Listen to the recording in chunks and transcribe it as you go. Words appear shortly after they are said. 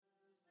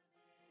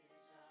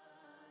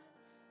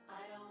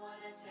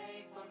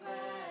take for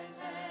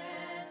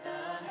granted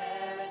the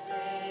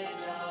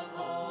heritage of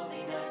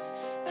holiness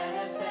that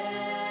has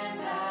been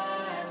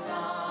passed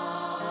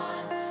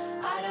on.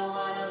 I don't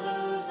want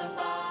to lose the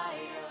fire.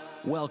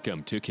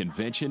 Welcome to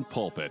Convention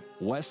Pulpit,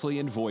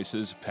 Wesleyan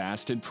Voices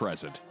Past and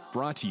Present,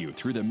 brought to you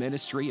through the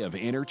Ministry of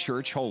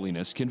Interchurch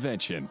Holiness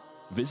Convention.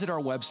 Visit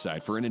our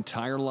website for an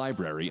entire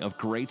library of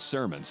great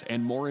sermons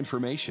and more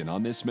information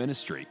on this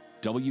ministry,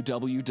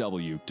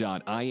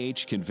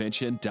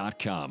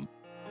 www.ihconvention.com.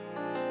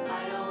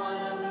 I don't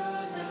want to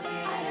lose the beat.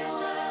 I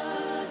don't want to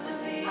lose the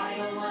beat. I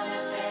don't want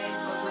to take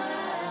for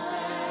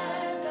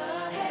granted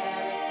the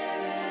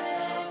heritage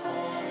of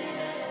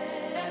holiness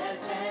that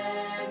has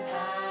been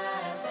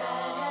passed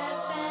on.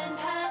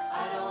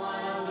 I don't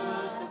want to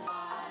lose the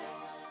fire.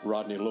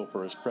 Rodney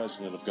Loper is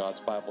president of God's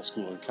Bible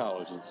School and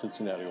College in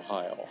Cincinnati,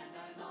 Ohio.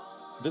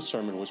 This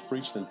sermon was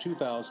preached in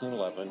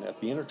 2011 at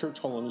the Interchurch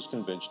Holiness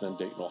Convention in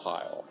Dayton,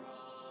 Ohio.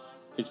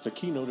 It's the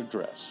keynote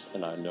address,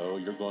 and I know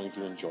you're going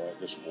to enjoy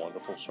this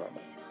wonderful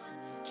sermon.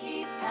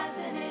 Keep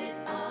passing it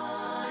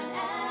on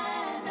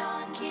and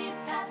on. Keep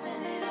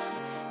passing it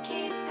on.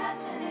 Keep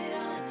passing it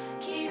on.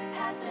 Keep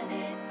passing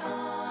it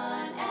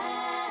on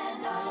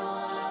and on. I don't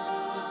want to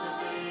lose the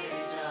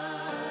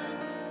vision.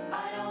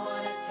 I don't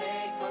want to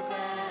take for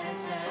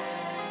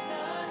granted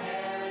the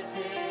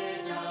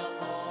heritage of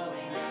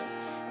holiness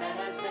that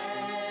has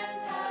been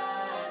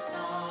passed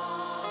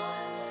on.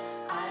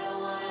 I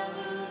don't want to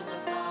lose the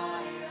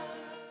fire.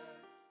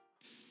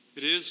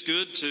 It is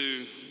good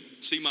to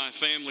see my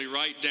family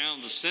right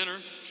down the center.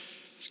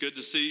 It's good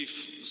to see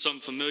some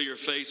familiar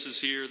faces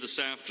here this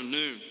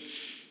afternoon.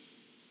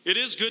 It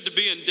is good to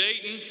be in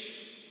Dayton.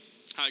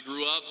 I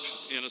grew up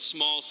in a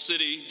small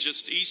city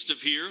just east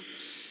of here,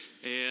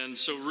 and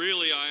so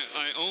really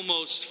I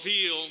almost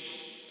feel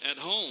at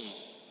home.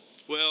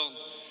 Well,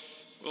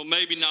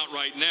 maybe not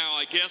right now.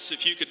 I guess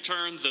if you could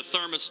turn the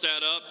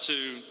thermostat up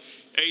to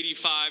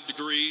 85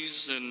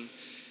 degrees and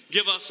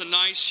give us a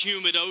nice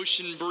humid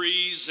ocean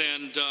breeze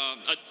and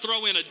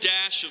throw in a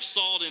dash of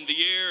salt in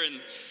the air,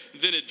 and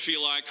then it'd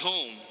feel like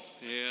home.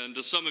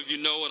 And some of you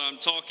know what I'm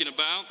talking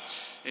about.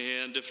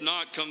 And if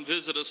not, come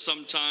visit us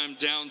sometime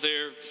down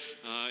there,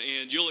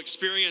 and you'll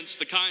experience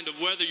the kind of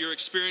weather you're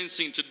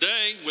experiencing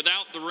today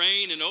without the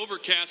rain and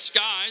overcast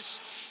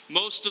skies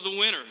most of the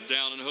winter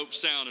down in Hope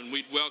Sound, and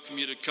we'd welcome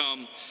you to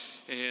come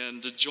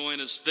and to join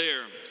us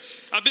there.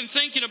 I've been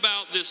thinking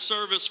about this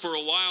service for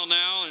a while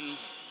now, and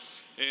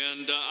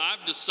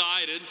I've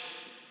decided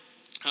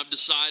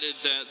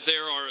that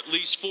there are at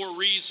least 4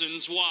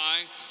 reasons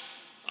why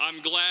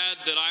I'm glad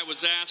that I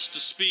was asked to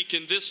speak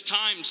in this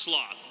time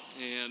slot.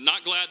 And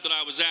not glad that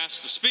I was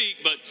asked to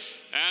speak, but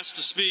asked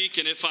to speak,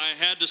 and if I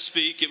had to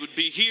speak, it would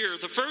be here.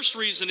 The first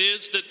reason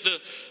is that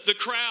the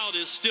crowd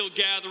is still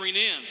gathering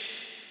in.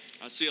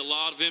 I see a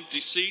lot of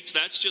empty seats.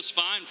 That's just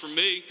fine for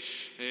me.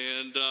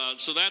 And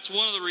so that's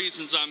one of the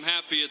reasons I'm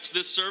happy it's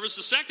this service.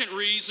 The second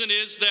reason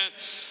is that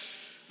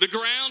the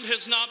ground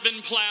has not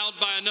been plowed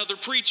by another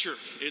preacher.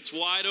 It's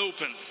wide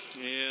open.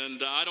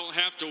 And I don't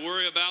have to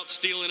worry about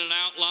stealing an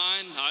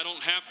outline. I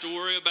don't have to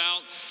worry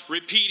about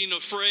repeating a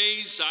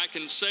phrase. I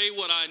can say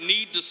what I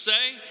need to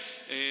say.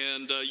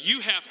 And you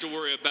have to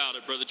worry about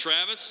it, Brother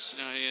Travis.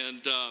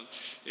 And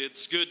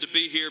it's good to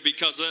be here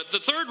because of that. The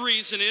third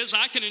reason is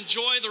I can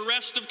enjoy the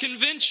rest of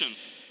convention.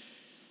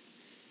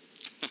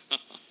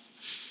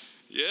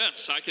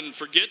 Yes, I can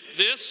forget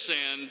this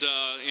and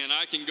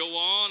I can go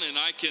on and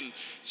I can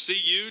see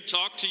you,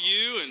 talk to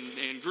you,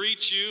 and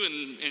greet you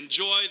and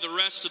enjoy the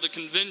rest of the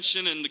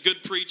convention and the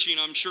good preaching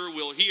I'm sure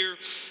we'll hear.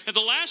 And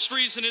the last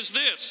reason is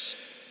this.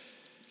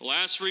 The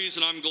last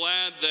reason I'm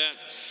glad that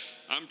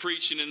I'm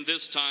preaching in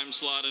this time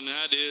slot, and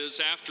that is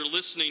after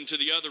listening to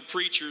the other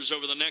preachers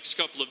over the next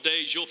couple of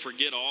days, you'll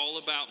forget all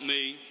about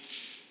me.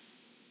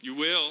 You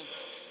will.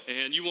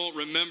 And you won't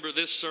remember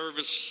this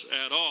service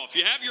at all. If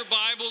you have your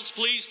Bibles,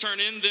 please turn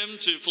in them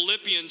to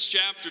Philippians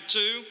chapter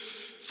 2.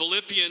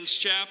 Philippians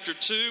chapter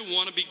 2,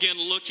 want to begin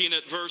looking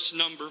at verse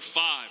number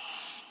 5.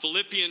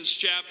 Philippians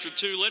chapter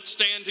 2, let's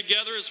stand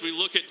together as we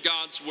look at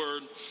God's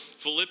word.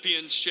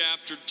 Philippians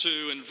chapter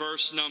 2 and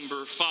verse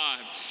number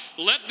 5.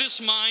 Let this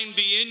mind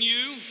be in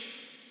you,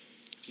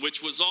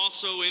 which was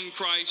also in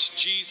Christ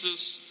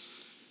Jesus,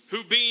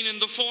 who being in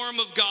the form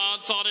of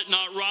God thought it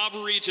not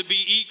robbery to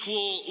be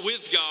equal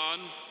with God,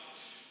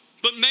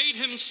 but made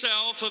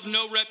himself of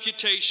no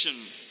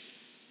reputation,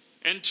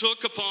 and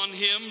took upon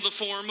him the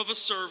form of a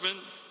servant,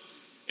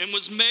 and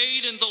was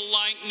made in the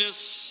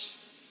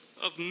likeness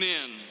of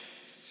men.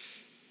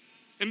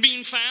 And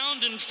being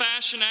found in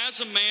fashion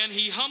as a man,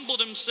 he humbled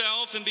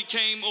himself and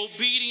became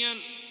obedient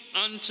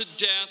unto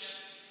death,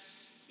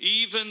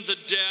 even the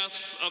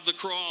death of the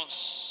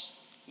cross.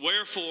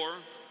 Wherefore,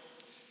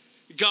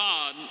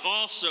 God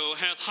also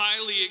hath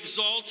highly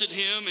exalted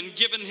him and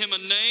given him a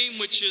name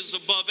which is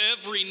above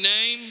every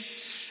name.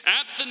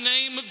 At the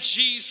name of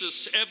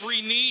Jesus,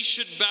 every knee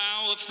should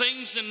bow, of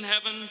things in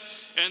heaven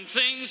and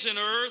things in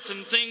earth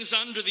and things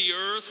under the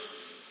earth,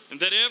 and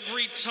that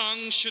every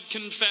tongue should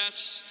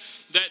confess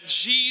that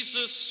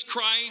Jesus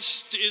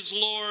Christ is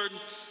Lord,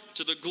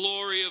 to the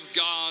glory of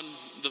God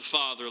the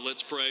Father.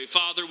 Let's pray.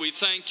 Father, we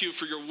thank you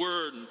for your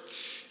word.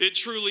 It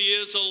truly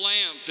is a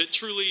lamp. It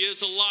truly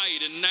is a light.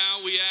 And now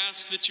we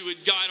ask that you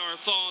would guide our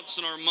thoughts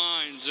and our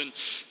minds. And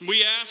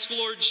we ask,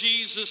 Lord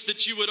Jesus,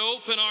 that you would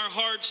open our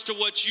hearts to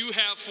what you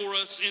have for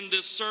us in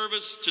this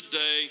service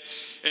today.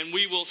 And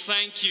we will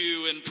thank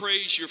you and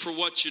praise you for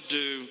what you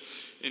do.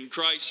 In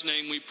Christ's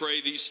name we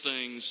pray these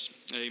things.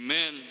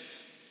 Amen.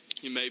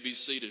 You may be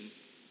seated.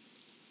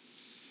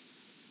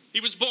 He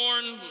was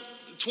born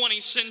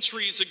 20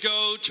 centuries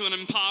ago to an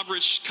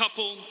impoverished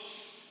couple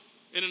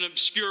in an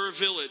obscure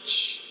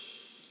village.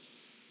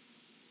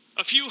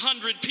 A few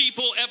hundred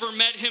people ever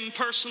met him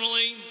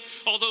personally,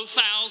 although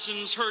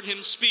thousands heard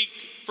him speak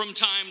from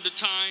time to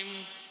time.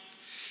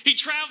 He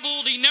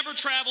never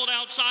traveled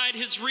outside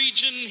his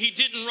region. He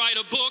didn't write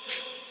a book.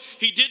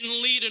 He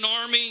didn't lead an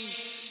army.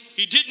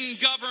 He didn't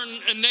govern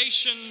a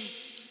nation.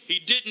 He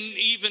didn't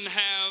even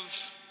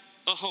have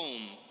a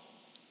home.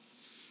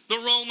 The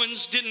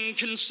Romans didn't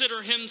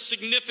consider him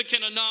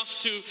significant enough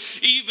to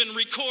even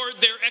record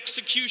their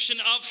execution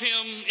of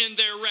him in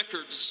their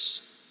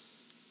records.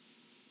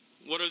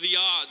 What are the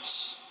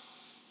odds?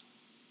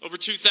 Over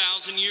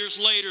 2,000 years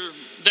later,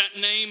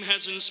 that name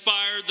has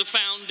inspired the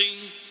founding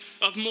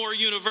of more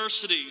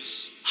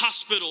universities,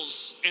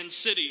 hospitals, and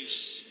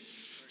cities.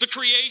 The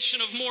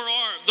creation of more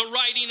art, the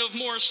writing of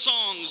more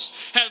songs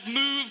have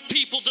moved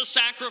people to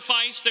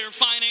sacrifice their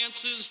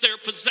finances, their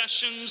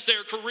possessions,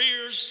 their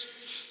careers,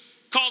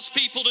 caused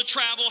people to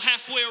travel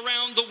halfway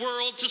around the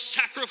world to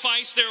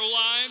sacrifice their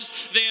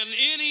lives than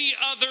any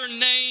other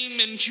name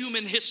in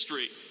human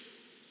history.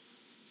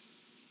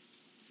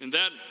 And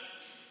that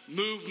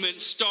movement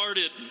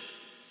started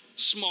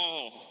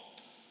small,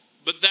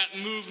 but that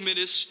movement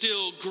is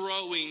still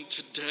growing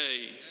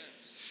today.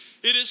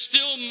 It is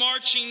still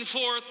marching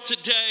forth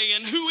today.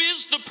 And who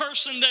is the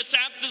person that's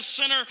at the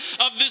center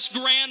of this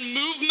grand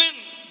movement?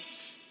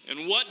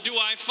 And what do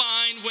I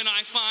find when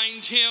I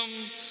find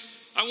him?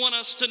 I want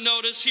us to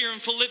notice here in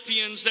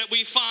Philippians that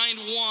we find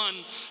one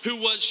who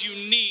was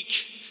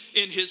unique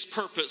in his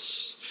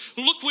purpose.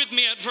 Look with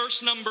me at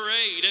verse number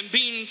 8. And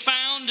being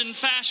found in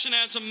fashion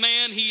as a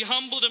man, he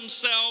humbled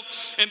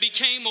himself and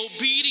became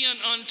obedient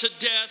unto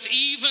death,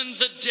 even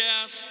the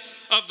death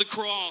of the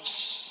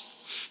cross.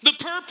 The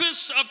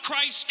purpose of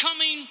Christ's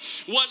coming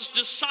was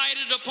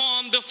decided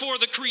upon before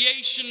the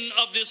creation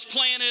of this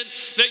planet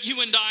that you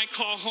and I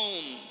call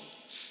home.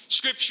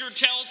 Scripture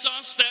tells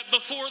us that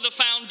before the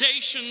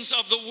foundations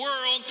of the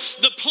world,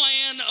 the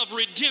plan of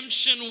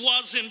redemption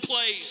was in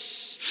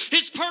place.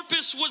 His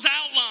purpose was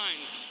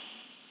outlined.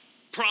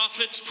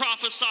 Prophets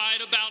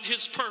prophesied about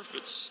his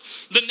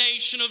purpose. The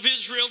nation of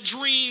Israel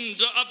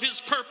dreamed of his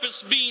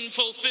purpose being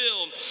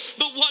fulfilled.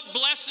 But what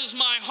blesses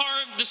my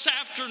heart this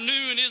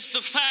afternoon is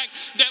the fact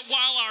that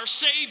while our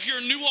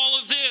Savior knew all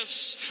of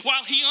this,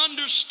 while he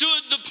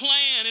understood the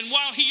plan and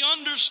while he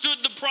understood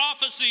the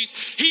prophecies,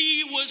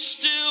 he was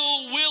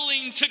still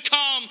willing to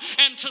come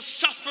and to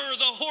suffer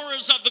the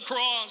horrors of the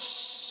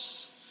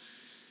cross.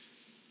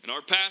 And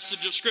our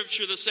passage of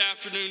Scripture this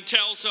afternoon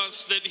tells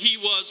us that he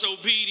was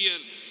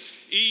obedient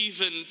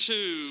even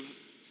to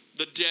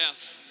the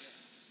death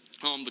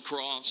on the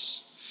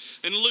cross.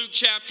 In Luke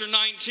chapter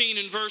 19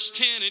 and verse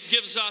 10, it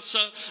gives us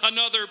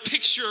another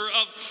picture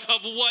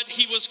of what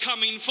he was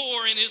coming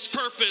for in his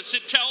purpose.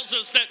 It tells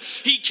us that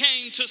he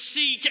came to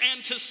seek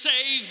and to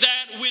save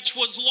that which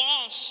was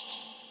lost.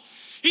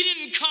 He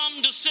didn't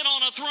come to sit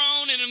on a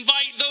throne and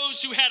invite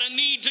those who had a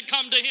need to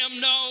come to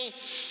him. No.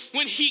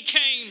 When he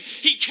came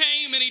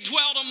and he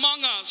dwelt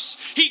among us.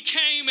 He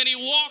came and he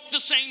walked the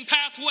same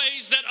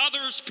pathways that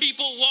others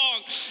people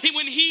walk.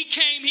 When he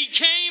came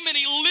and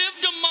he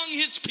lived among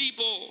his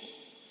people,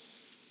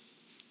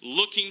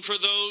 looking for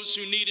those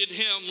who needed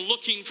him,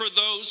 looking for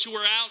those who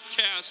were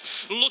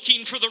outcasts,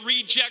 looking for the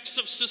rejects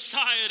of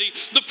society.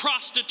 The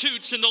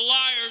prostitutes and the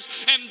liars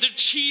and the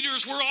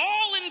cheaters were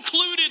all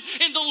included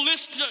in the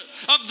list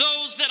of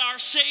those that our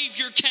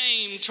Savior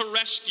came to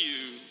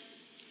rescue.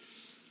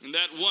 In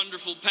that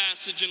wonderful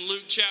passage in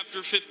Luke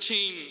chapter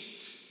 15,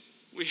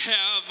 we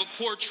have a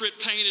portrait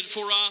painted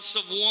for us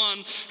of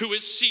one who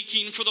is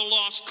seeking for the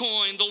lost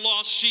coin, the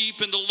lost sheep,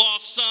 and the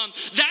lost son.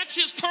 That's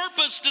his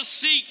purpose, to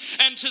seek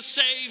and to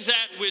save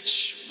that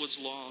which was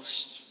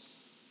lost.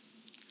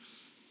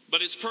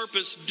 But his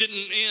purpose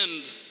didn't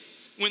end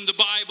when the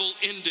Bible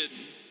ended.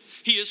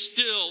 He is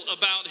still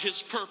about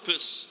his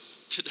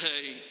purpose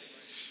today.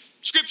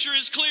 Scripture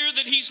is clear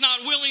that he's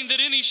not willing that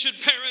any should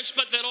perish,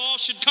 but that all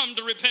should come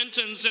to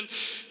repentance. And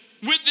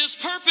with this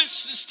purpose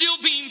still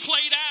being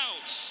played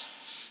out,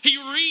 he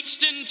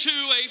reached into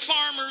a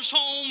farmer's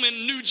home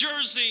in New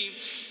Jersey,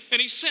 and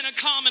he sent a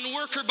common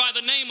worker by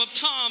the name of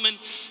Tom. And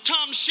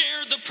Tom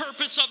shared the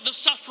purpose of the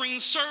suffering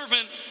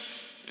servant.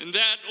 And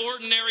that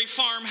ordinary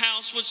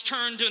farmhouse was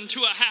turned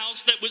into a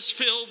house that was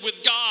filled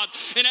with God.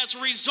 And as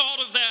a result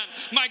of that,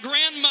 my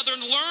grandmother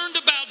learned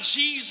about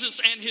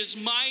Jesus, and his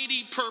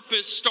mighty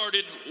purpose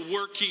started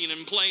working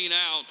and playing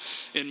out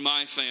in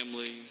my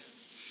family.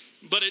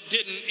 But it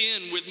didn't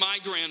end with my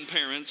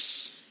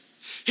grandparents.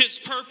 His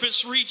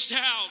purpose reached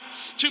out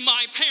to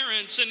my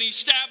parents and He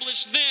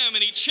established them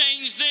and He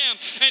changed them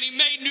and He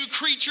made new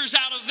creatures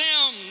out of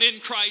them in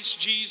Christ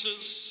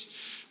Jesus.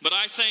 But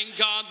I thank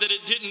God that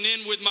it didn't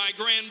end with my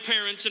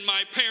grandparents and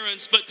my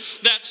parents, but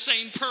that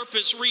same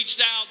purpose reached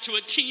out to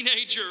a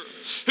teenager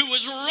who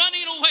was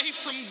running away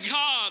from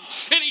God,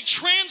 and He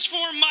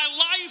transformed my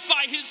life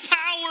by His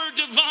power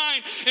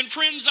divine. And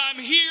friends, I'm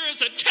here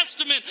as a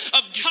testament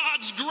of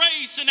God's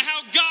grace and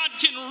how God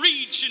can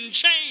reach and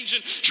change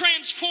and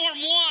transform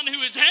one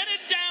who is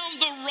headed down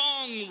the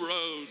wrong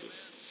road.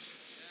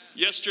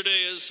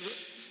 Yesterday, as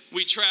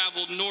we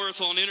traveled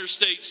north on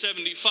Interstate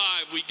 75.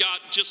 We got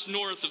just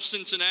north of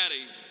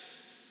Cincinnati.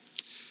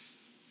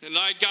 And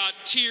I got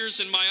tears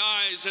in my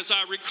eyes as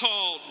I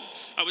recalled.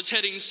 I was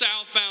heading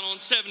southbound on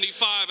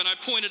 75, and I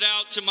pointed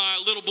out to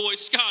my little boy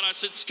Scott. I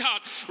said,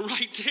 Scott,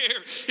 right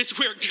there is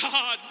where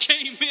God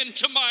came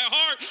into my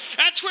heart.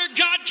 That's where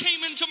God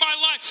came into my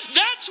life.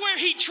 That's where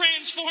He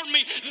transformed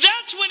me.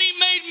 That's when He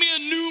made me a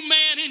new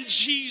man in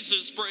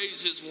Jesus.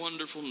 Praise His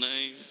wonderful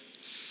name.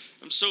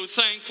 I'm so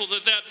thankful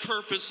that that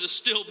purpose is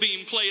still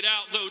being played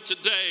out, though,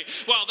 today.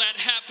 While that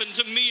happened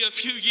to me a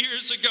few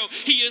years ago,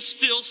 He is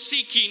still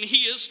seeking.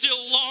 He is still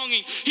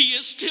longing. He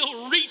is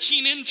still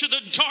reaching into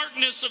the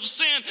darkness of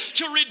sin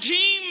to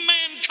redeem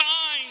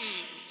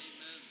mankind.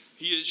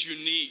 He is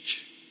unique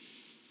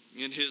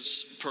in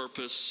His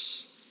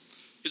purpose.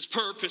 His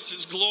purpose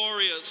is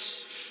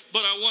glorious,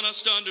 but I want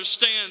us to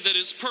understand that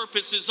His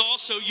purpose is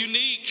also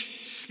unique,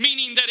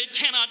 meaning that it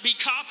cannot be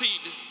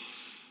copied.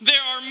 There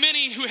are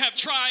many who have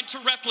tried to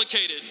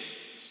replicate it.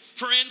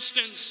 For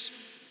instance,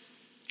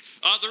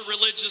 other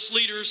religious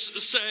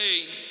leaders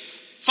say,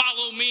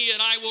 follow me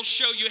and I will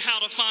show you how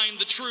to find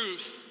the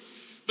truth.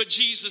 But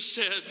Jesus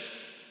said,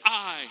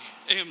 I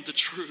am the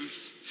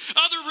truth.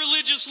 Other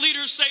religious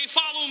leaders say,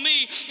 follow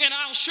me and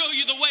I'll show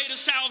you the way to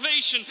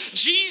salvation.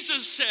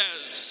 Jesus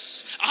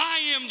says,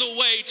 I am the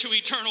way to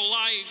eternal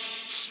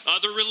life.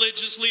 Other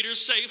religious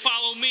leaders say,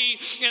 follow me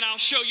and I'll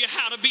show you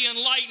how to be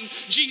enlightened.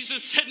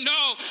 Jesus said,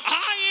 no,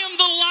 I am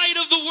the light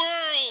of the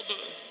world.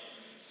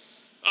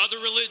 Other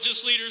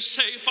religious leaders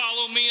say,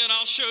 follow me and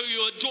I'll show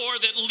you a door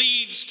that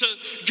leads to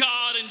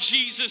God. And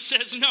Jesus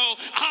says, no,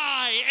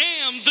 I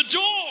am the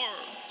door.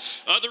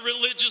 Other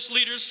religious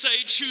leaders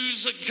say,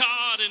 choose a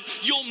God and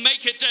you'll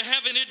make it to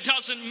heaven. It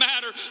doesn't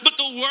matter. But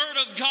the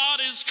word of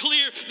God is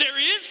clear. There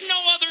is no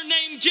other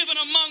name given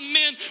among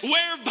men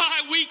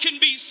whereby we can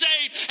be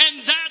saved.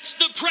 And that's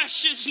the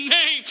precious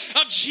name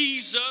of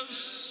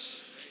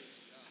Jesus.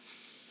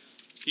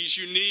 He's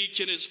unique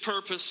in His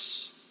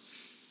purpose.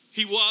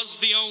 He was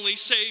the only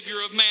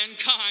Savior of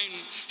mankind.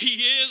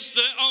 He is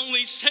the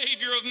only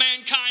Savior of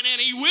mankind, and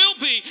He will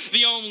be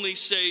the only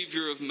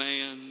Savior of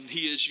man.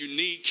 He is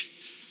unique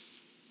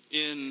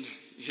in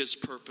His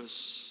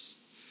purpose.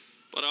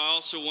 But I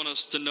also want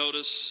us to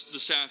notice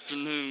this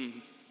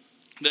afternoon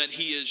that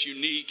He is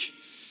unique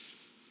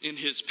in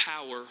His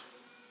power.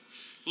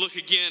 Look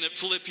again at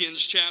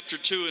Philippians chapter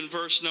 2 and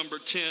verse number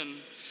 10.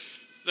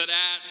 That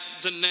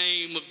at the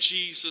name of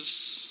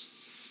Jesus,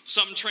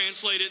 some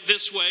translate it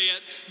this way,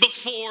 at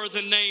before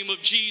the name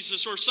of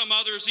Jesus, or some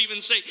others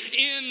even say,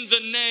 in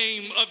the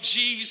name of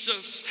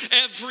Jesus,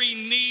 every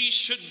knee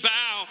should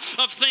bow,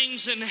 of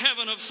things in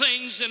heaven, of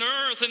things in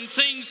earth, and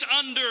things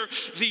under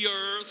the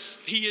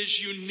earth. He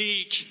is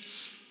unique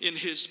in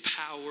His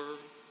power.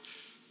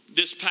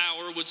 This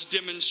power was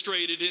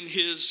demonstrated in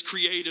His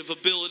creative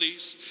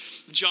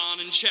abilities. John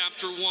in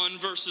chapter 1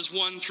 verses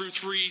 1 through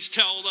 3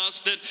 tells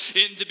us that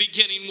in the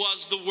beginning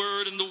was the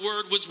Word, and the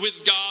Word was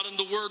with God, and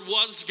the Word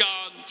was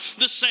God.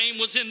 The same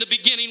was in the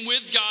beginning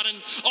with God, and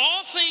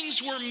all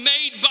things were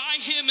made by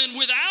Him, and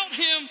without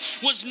Him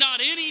was not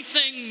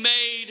anything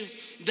made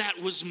that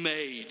was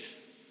made.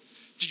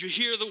 Do you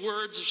hear the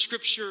words of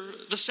Scripture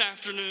this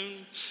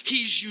afternoon?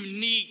 He's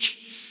unique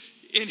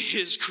in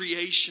His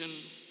creation.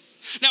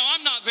 Now,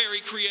 I'm not very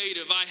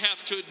creative, I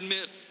have to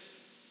admit.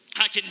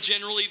 I can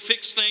generally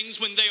fix things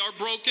when they are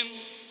broken.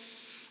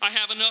 I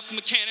have enough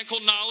mechanical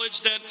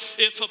knowledge that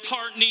if a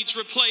part needs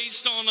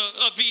replaced on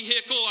a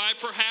vehicle, I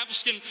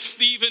perhaps can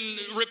even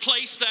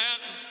replace that.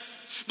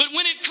 But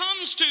when it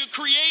comes to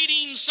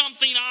creating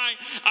something,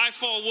 I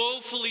fall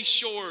woefully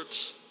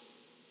short.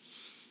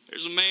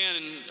 There's a man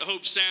in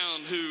Hope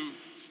Sound who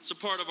is a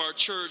part of our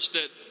church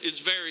that is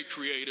very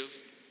creative.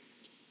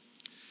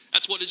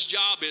 That's what his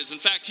job is. In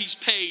fact, he's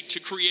paid to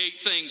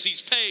create things.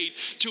 He's paid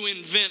to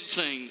invent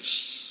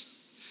things.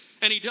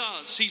 And he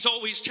does. He's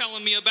always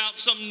telling me about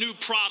some new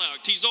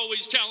product. He's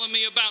always telling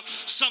me about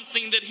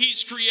something that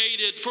he's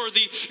created for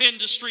the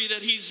industry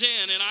that he's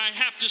in. And I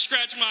have to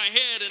scratch my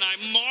head and I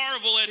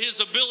marvel at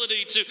his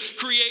ability to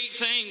create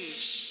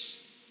things.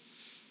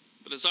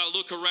 But as I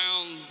look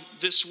around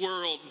this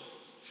world,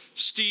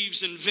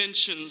 Steve's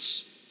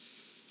inventions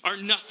are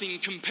nothing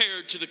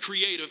compared to the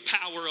creative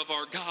power of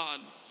our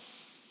God.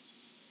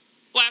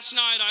 Last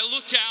night I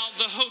looked out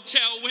the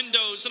hotel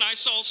windows and I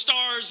saw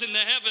stars in the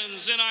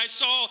heavens, and I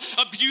saw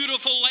a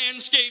beautiful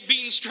landscape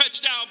being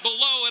stretched out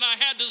below, and I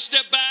had to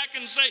step back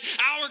and say,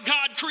 our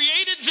God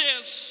created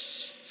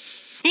this.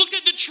 Look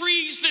at the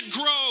trees that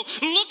grow.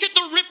 Look at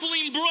the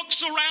rippling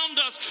brooks around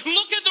us.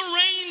 Look at the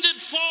rain that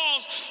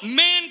falls.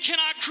 Man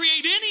cannot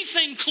create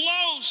anything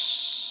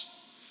close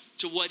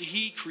to what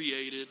he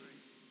created.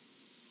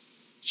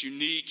 He's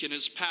unique in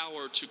his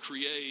power to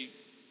create.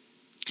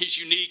 He's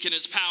unique in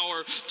his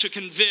power to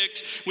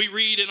convict. We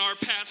read in our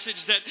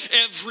passage that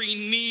every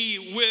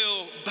knee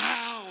will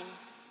bow.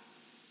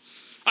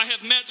 I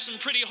have met some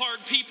pretty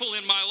hard people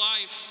in my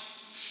life.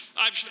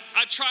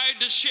 I've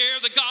tried to share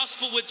the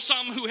gospel with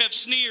some who have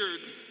sneered.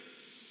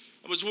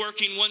 I was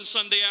working one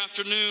Sunday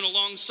afternoon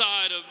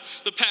alongside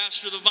of the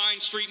pastor of the Vine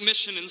Street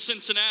Mission in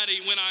Cincinnati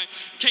when I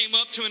came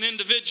up to an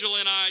individual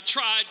and I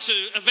tried to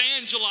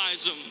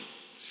evangelize him.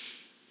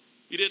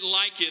 He didn't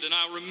like it, and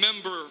I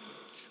remember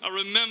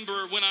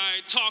when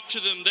I talked to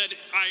them that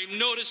I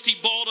noticed he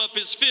balled up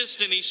his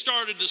fist and he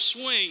started to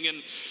swing,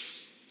 and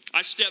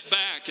I stepped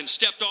back and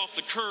stepped off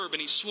the curb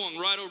and he swung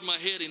right over my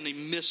head and he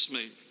missed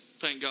me.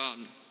 Thank God.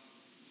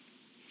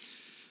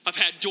 I've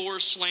had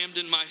doors slammed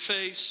in my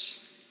face.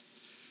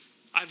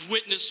 I've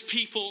witnessed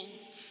people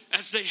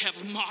as they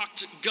have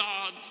mocked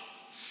God.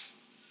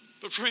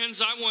 But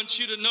friends, I want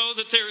you to know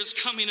that there is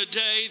coming a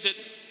day that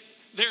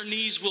their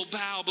knees will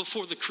bow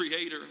before the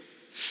Creator.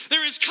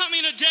 There is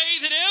coming a day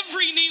that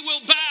every knee will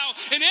bow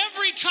and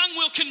every tongue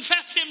will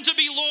confess him to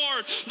be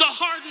Lord. The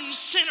hardened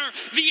sinner,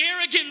 the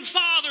arrogant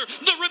father,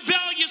 the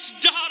rebellious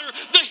daughter,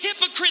 the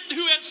hypocrite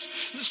who has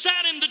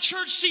sat in the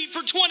church seat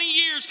for 20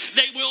 years,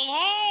 they will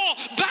all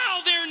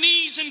bow their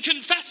knees and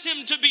confess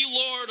him to be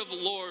Lord of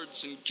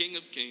lords and King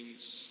of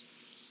kings.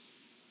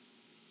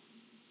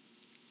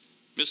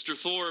 Mr.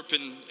 Thorpe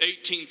in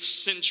 18th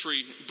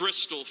century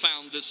Bristol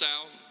found this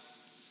out.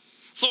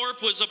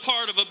 Thorpe was a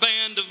part of a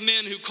band of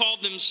men who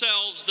called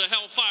themselves the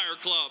Hellfire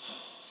Club.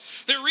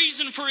 Their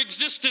reason for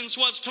existence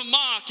was to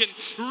mock and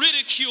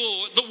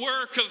ridicule the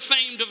work of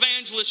famed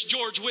evangelist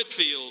George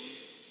Whitefield.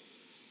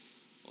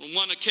 On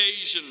one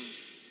occasion,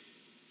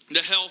 the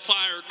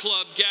Hellfire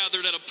Club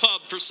gathered at a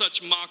pub for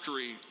such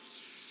mockery.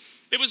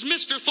 It was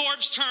Mr.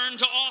 Thorpe's turn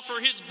to offer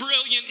his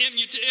brilliant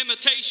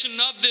imitation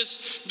of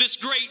this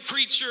great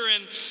preacher,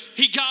 and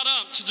he got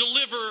up to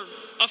deliver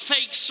a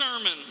fake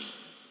sermon.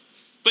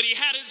 But he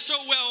had it so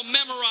well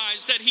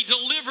memorized that he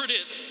delivered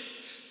it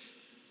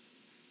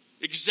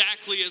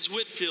exactly as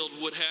Whitefield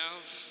would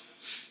have.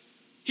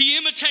 He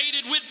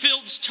imitated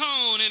Whitefield's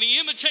tone and he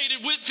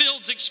imitated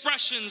Whitefield's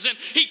expressions, and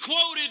he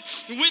quoted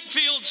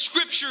Whitefield's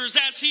scriptures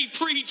as he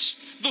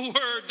preached the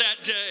word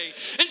that day.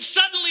 And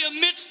suddenly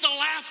amidst the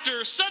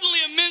laughter,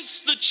 suddenly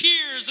amidst the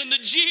cheers and the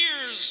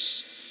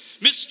jeers,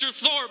 Mr.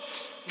 Thorpe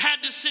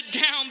had to sit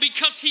down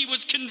because he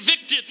was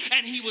convicted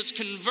and he was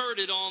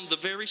converted on the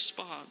very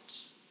spot.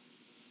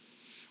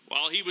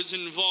 While he was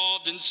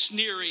involved in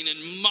sneering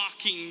and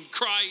mocking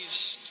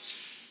Christ,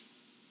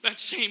 that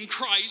same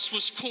Christ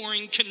was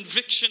pouring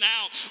conviction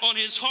out on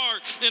his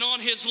heart and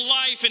on his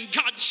life, and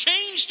God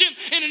changed him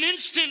in an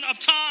instant of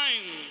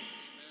time.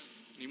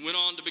 He went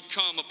on to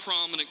become a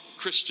prominent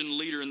Christian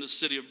leader in the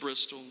city of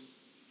Bristol.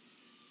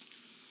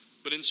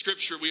 But in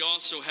Scripture, we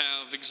also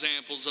have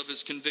examples of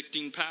his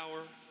convicting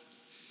power.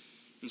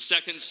 In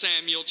 2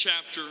 Samuel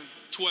chapter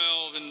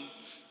 12 and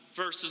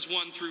verses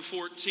 1 through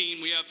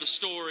 14, we have the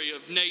story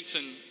of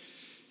Nathan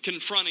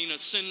confronting a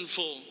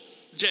sinful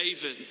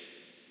David.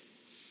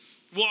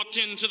 Walked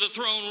into the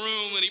throne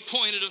room and he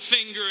pointed a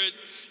finger at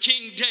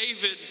King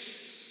David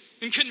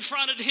and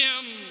confronted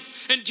him.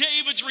 And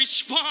David's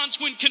response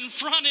when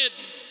confronted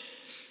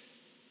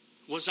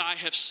was, "I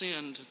have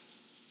sinned."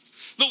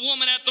 The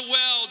woman at the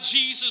well,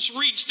 Jesus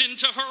reached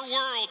into her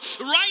world,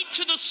 right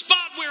to the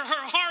spot where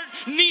her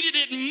heart needed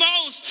it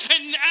most.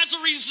 And as a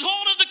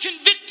result of the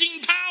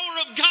convicting power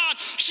of God,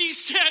 she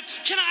said,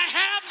 "Can I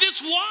have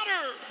this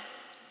water?"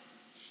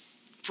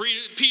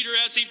 Peter,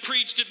 as he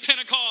preached at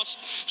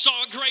Pentecost,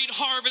 saw a great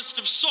harvest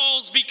of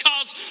souls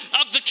because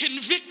of the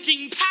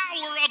convicting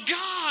power of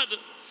God.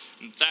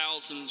 And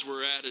thousands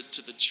were added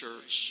to the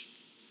church.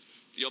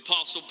 The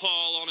Apostle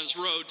Paul on his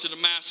road to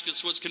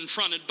Damascus was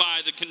confronted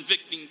by the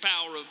convicting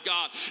power of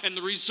God, and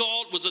the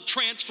result was a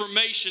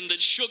transformation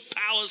that shook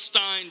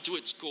Palestine to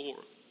its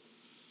core.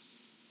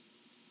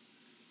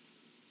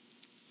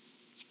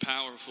 He's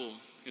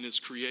powerful in his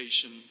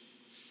creation.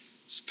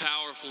 He's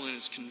powerful in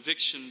his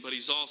conviction, but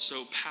he's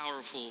also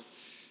powerful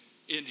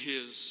in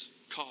his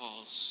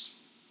cause.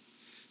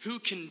 Who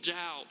can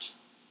doubt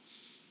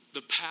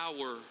the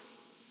power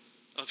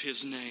of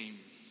his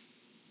name?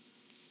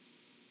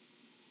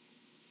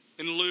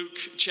 In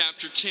Luke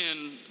chapter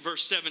 10,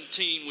 verse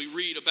 17, we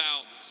read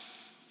about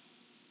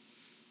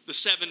the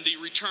 70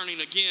 returning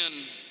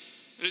again.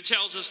 And it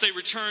tells us they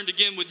returned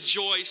again with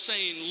joy,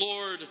 saying,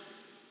 Lord,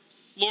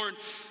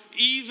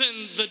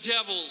 even the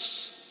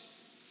devils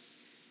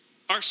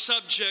are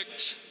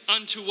subject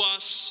unto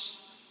us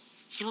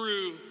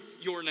through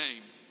your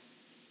name.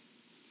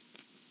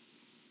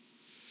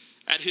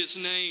 At his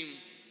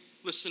name,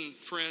 listen,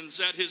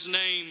 friends, at his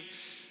name,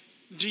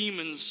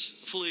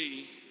 demons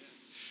flee.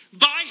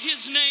 By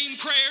his name,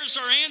 prayers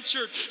are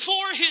answered.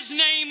 For his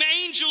name,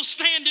 angels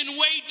stand in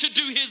wait to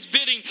do his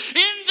bidding.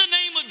 In the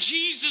name of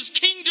Jesus,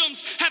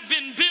 kingdoms have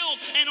been built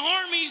and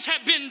armies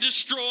have been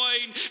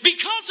destroyed.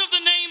 Because of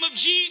the name of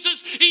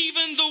Jesus,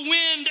 even the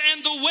wind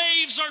and the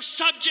waves are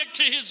subject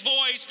to his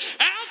voice.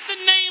 At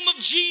the name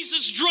of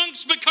Jesus,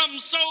 drunks become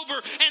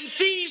sober and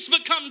thieves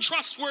become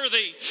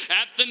trustworthy.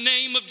 At the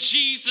name of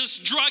Jesus,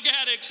 drug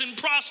addicts and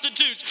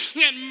prostitutes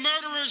and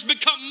murderers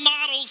become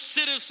model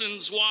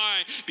citizens.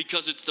 Why?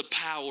 Because it's the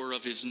power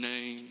of his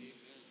name.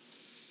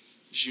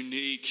 He's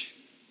unique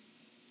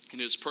in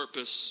his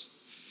purpose.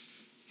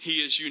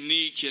 He is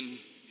unique in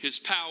his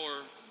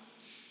power.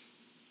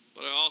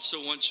 But I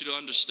also want you to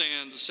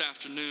understand this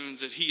afternoon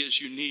that he is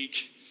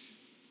unique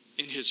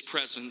in his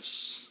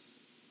presence.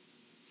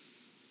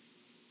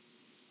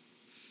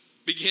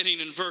 Beginning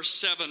in verse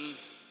 7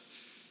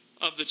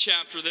 of the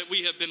chapter that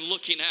we have been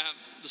looking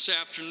at this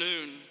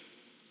afternoon,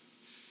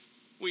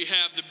 we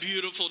have the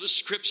beautiful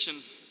description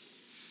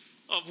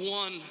of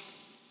one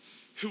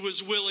who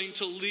was willing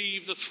to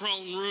leave the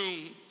throne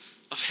room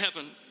of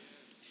heaven.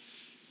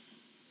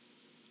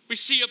 We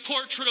see a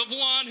portrait of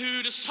one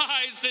who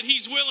decides that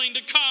he's willing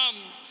to come.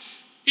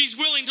 He's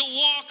willing to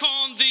walk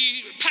on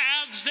the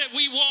paths that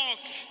we walk.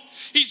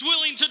 He's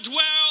willing to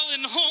dwell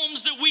in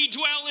homes that we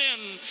dwell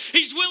in.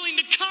 He's willing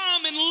to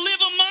come and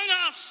live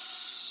among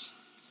us.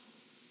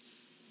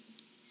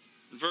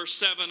 Verse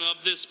 7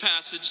 of this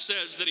passage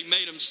says that he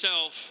made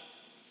himself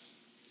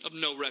of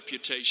no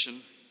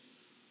reputation,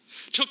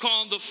 took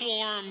on the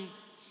form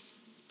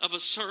of a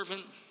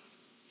servant.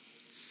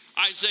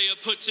 Isaiah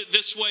puts it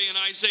this way in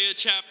Isaiah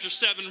chapter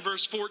 7,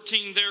 verse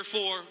 14,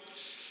 therefore,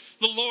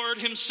 the Lord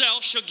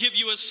himself shall give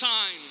you a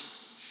sign.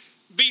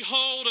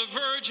 Behold, a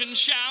virgin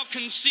shall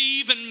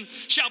conceive and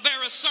shall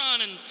bear a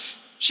son and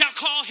shall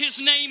call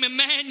his name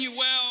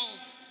Emmanuel.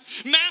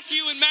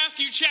 Matthew in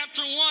Matthew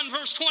chapter 1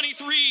 verse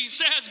 23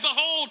 says,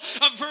 behold,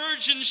 a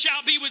virgin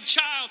shall be with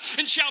child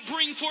and shall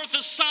bring forth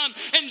a son,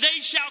 and they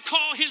shall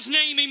call his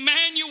name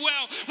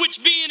Emmanuel,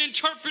 which being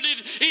interpreted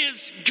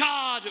is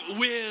God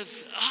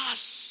with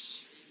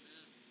us.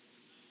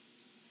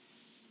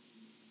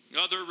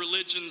 Other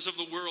religions of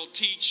the world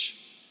teach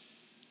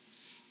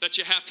that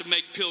you have to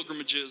make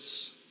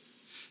pilgrimages,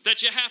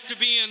 that you have to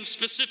be in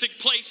specific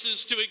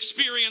places to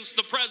experience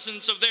the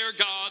presence of their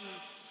God.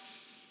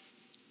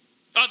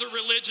 Other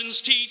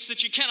religions teach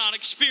that you cannot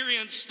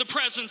experience the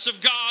presence of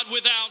God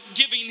without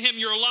giving him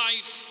your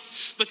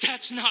life. But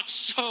that's not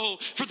so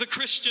for the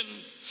Christian.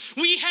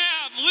 We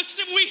have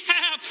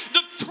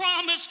the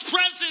promised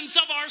presence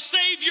of our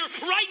Savior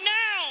right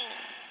now.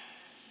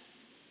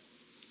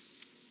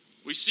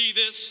 We see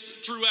this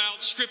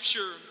throughout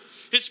Scripture.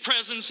 His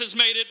presence has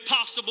made it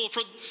possible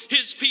for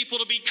his people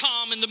to be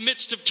calm in the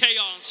midst of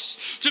chaos,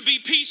 to be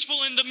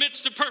peaceful in the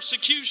midst of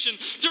persecution,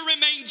 to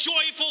remain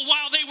joyful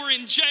while they were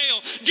in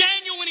jail.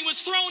 Daniel, when he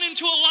was thrown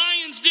into a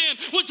lion's den,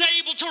 was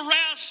able to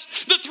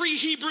rest. The 3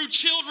 Hebrew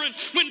children,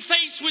 when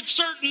faced with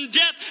certain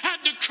death, had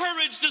the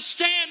courage to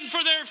stand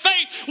for their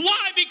faith.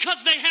 Why?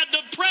 Because they had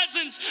the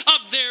presence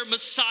of their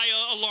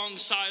Messiah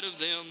alongside of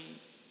them.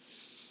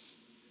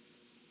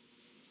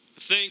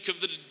 Think of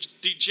the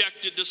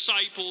dejected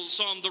disciples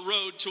on the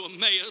road to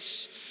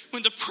Emmaus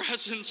when the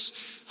presence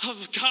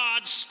of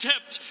God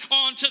stepped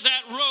onto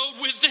that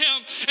road with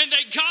them, and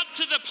they got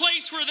to the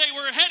place where they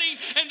were heading,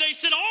 and they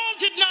said, oh,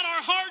 did not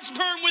our hearts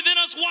burn within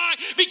us? Why?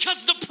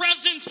 Because the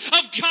presence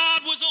of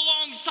God was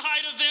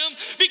alongside of them,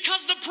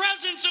 because the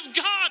presence of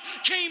God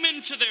came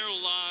into their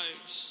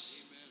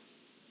lives.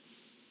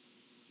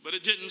 But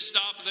it didn't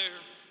stop there.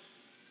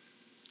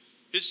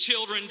 His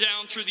children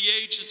down through the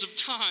ages of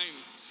time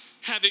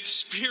have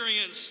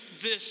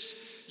experienced this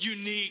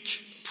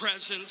unique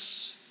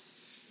presence.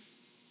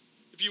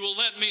 If you will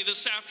let me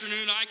this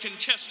afternoon, I can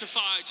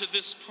testify to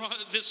this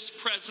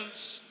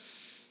presence.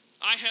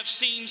 I have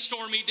seen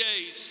stormy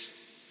days.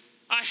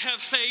 I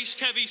have faced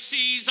heavy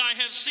seas. I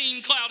have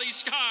seen cloudy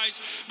skies.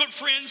 But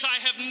friends,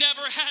 I have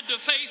never had to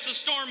face a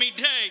stormy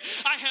day.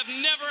 I have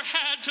never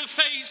had to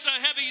face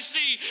a heavy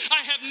sea.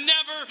 I have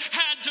never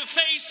had to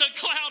face a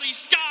cloudy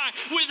sky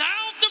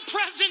without the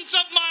presence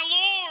of my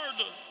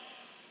Lord.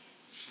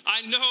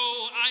 I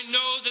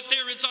know that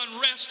there is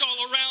unrest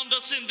all around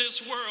us in this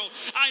world.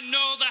 I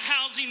know the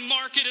housing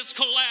market has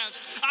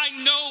collapsed. I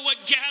know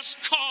what gas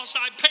costs.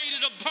 I paid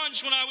it a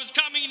bunch when I was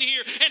coming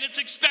here, and it's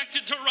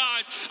expected to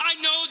rise. I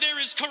know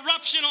there is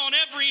corruption on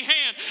every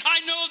hand.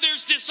 I know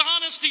there's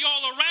dishonesty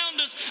all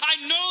around us. I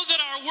know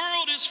that our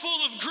world is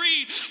full of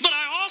greed, but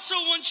I also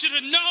want you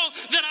to know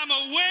that I'm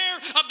aware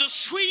of the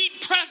sweet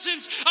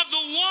presence of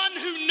the one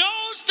who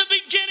knows the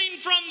beginning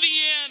from the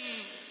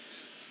end.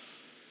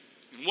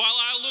 While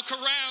I look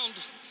around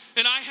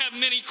and I have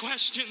many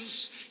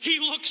questions, he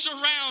looks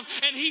around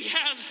and he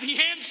has the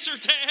answer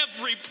to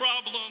every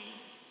problem.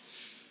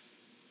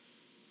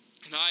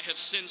 And I have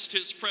sensed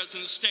his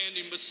presence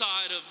standing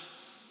beside of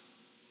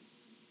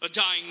a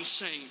dying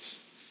saint.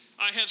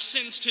 I have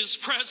sensed his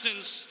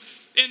presence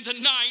in the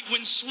night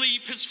when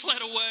sleep has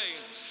fled away.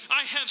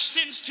 I have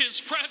sensed his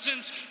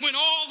presence when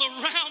all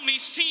around me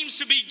seems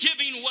to be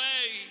giving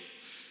way.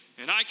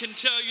 And I can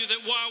tell you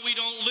that while we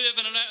don't live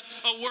in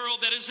a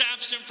world that is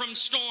absent from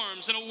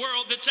storms, and a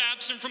world that's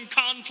absent from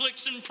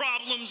conflicts and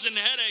problems and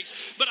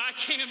headaches, but I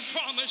can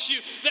promise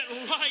you that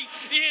right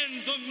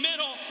in the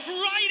middle,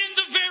 right in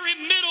the very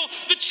middle,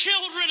 the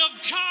children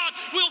of God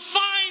will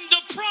find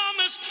the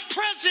promised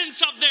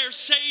presence of their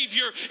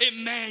Savior,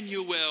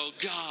 Emmanuel,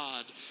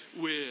 God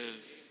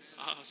with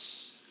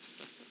us.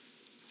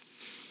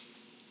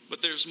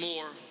 But there's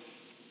more.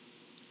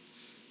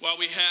 While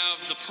we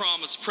have the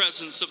promised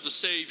presence of the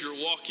Savior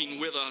walking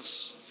with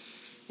us,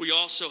 we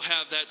also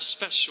have that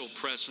special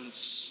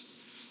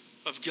presence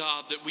of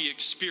God that we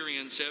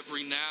experience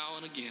every now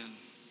and again.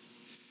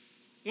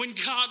 When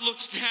God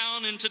looks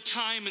down into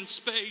time and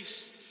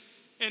space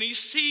and he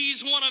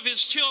sees one of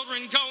his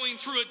children going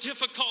through a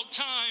difficult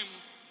time,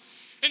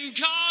 and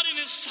God in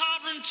his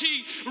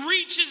sovereignty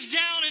reaches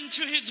down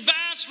into his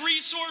vast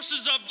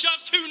resources of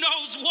just who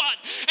knows what,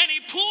 and he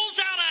pulls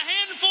out a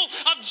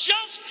handful of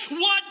just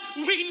what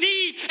we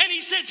need, and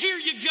he says, here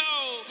you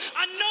go.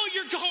 I know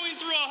you're going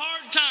through a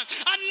hard time.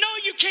 I know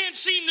you can't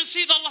seem to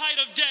see the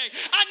light of day.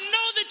 I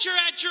know that you're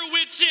at your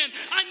wit's end.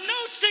 I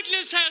know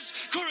sickness has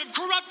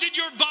corrupted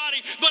your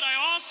body, but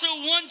I also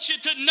want you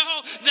to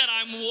know that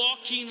I'm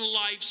walking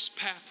life's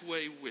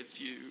pathway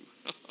with you.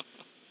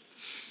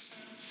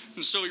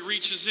 And so he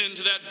reaches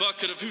into that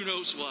bucket of who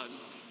knows what,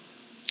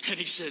 and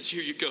he says,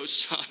 here you go,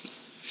 son.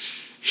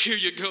 Here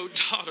you go,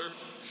 daughter.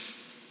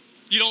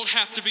 You don't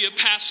have to be a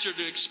pastor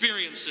to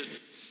experience it.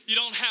 You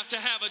don't have to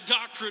have a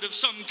doctorate of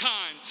some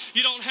kind.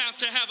 You don't have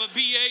to have a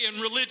BA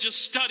in religious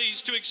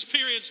studies to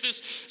experience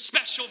this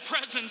special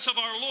presence of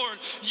our Lord.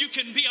 You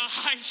can be a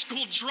high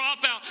school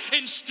dropout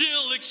and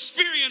still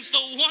experience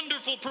the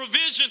wonderful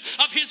provision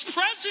of his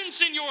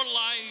presence in your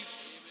life.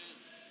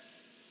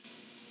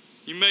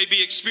 You may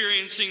be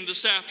experiencing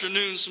this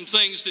afternoon some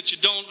things that you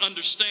don't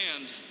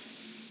understand,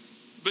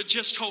 but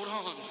just hold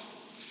on.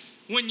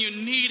 When you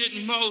need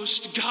it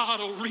most, God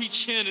will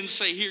reach in and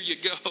say, here you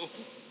go.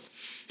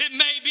 It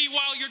may be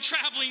while you're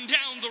traveling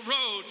down the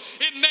road.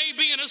 It may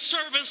be in a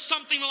service,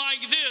 something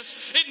like this.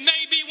 It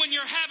may be when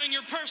you're having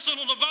your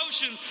personal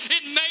devotions.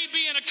 It may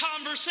be in a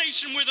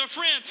conversation with a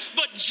friend.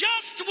 But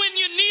just when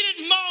you need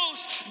it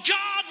most,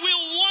 God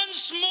will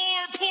once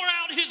more pour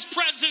out his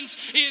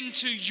presence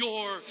into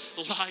your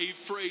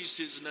life. Praise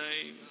his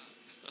name.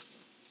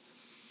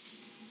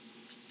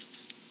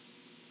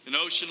 An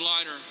ocean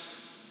liner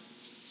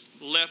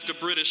left a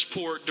British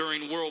port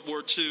during World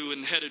War II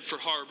and headed for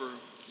harbor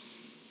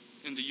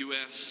in the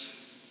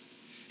U.S.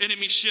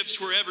 Enemy ships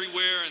were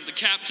everywhere, and the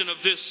captain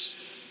of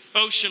this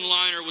ocean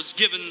liner was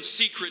given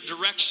secret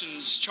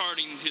directions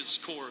charting his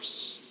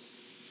course.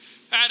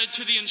 Added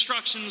to the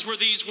instructions were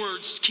these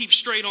words: keep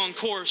straight on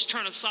course,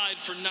 turn aside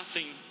for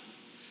nothing.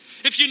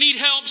 If you need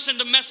help, send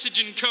a message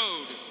in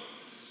code.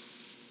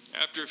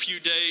 After a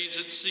few days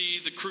at sea,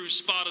 the crew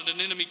spotted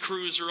an enemy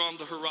cruiser on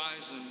the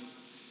horizon,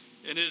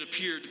 and it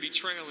appeared to be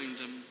trailing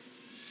them.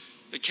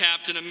 The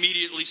captain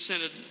immediately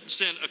sent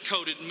a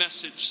coded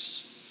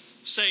message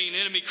saying,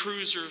 enemy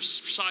cruiser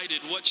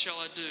sighted, what shall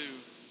I do?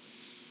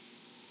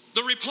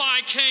 The reply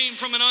came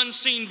from an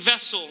unseen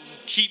vessel,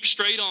 keep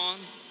straight on,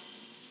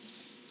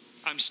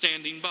 I'm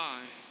standing by.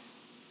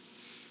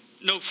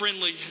 No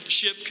friendly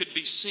ship could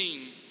be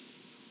seen,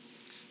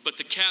 but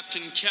the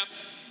captain kept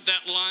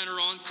that liner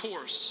on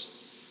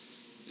course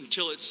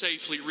until it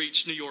safely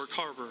reached New York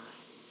Harbor.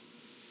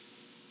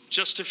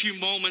 Just a few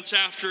moments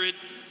after it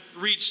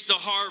reached the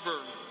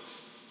harbor,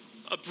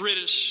 a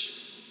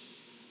British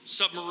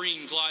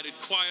submarine glided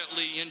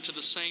quietly into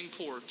the same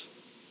port.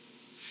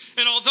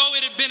 And although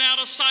it had been out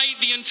of sight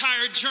the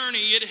entire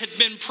journey, it had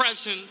been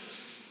present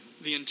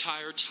the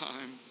entire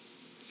time.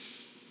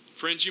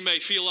 Friends, you may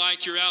feel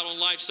like you're out on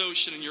life's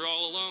ocean and you're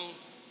all alone.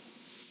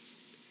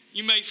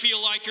 You may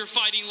feel like you're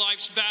fighting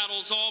life's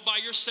battles all by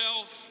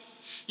yourself.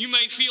 You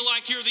may feel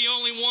like you're the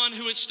only one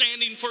who is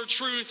standing for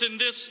truth in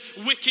this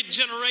wicked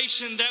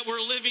generation that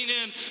we're living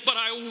in. But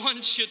I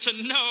want you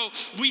to know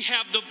we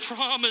have the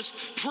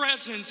promised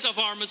presence of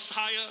our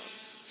Messiah.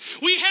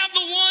 We have the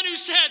one who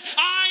said,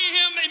 I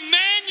am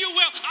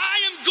Emmanuel. I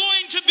am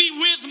going to be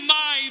with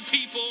my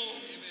people.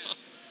 Amen.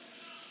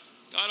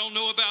 I don't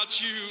know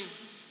about you,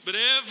 but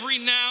every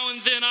now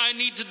and then I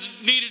need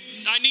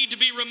to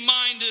be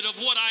reminded of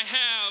what I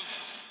have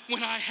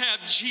when I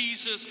have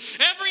Jesus.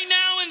 Every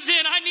now and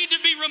then I need to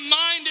be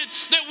reminded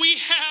that we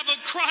have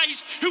a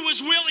Christ who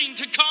was willing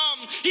to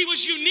come. He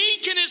was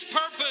unique in his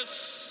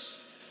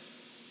purpose.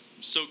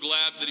 I'm so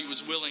glad that he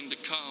was willing to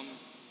come.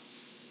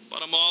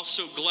 But I'm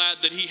also glad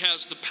that he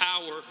has the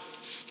power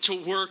to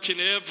work in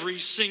every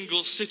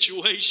single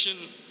situation.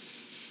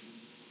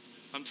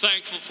 I'm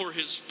thankful for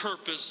his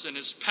purpose and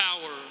his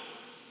power,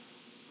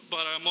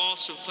 but I'm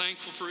also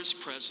thankful for his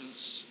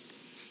presence.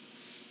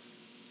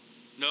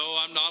 No,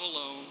 I'm not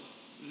alone,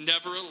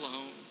 never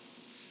alone.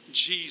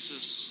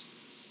 Jesus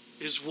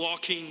is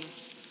walking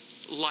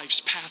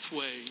life's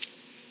pathway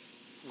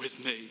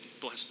with me.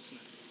 Bless his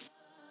name.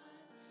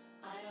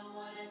 I don't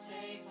want to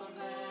take for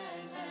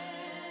granted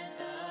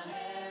the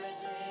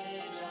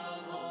heritage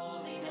of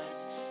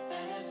holiness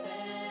that has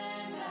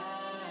been passed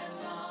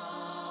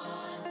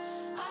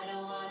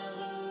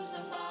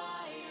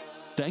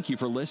Thank you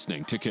for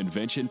listening to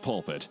Convention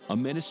Pulpit, a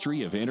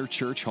ministry of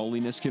Interchurch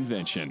Holiness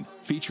Convention,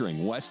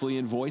 featuring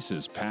Wesleyan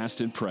voices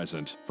past and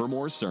present. For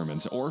more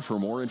sermons or for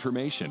more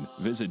information,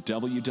 visit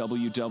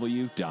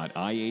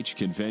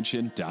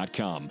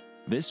www.ihconvention.com.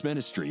 This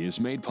ministry is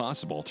made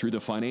possible through the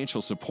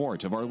financial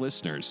support of our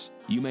listeners.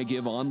 You may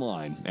give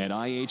online at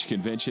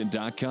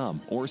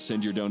ihconvention.com or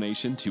send your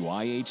donation to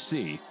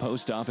IHC,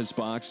 Post Office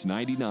Box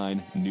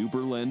 99, New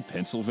Berlin,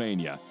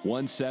 Pennsylvania,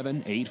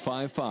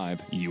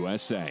 17855,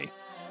 USA.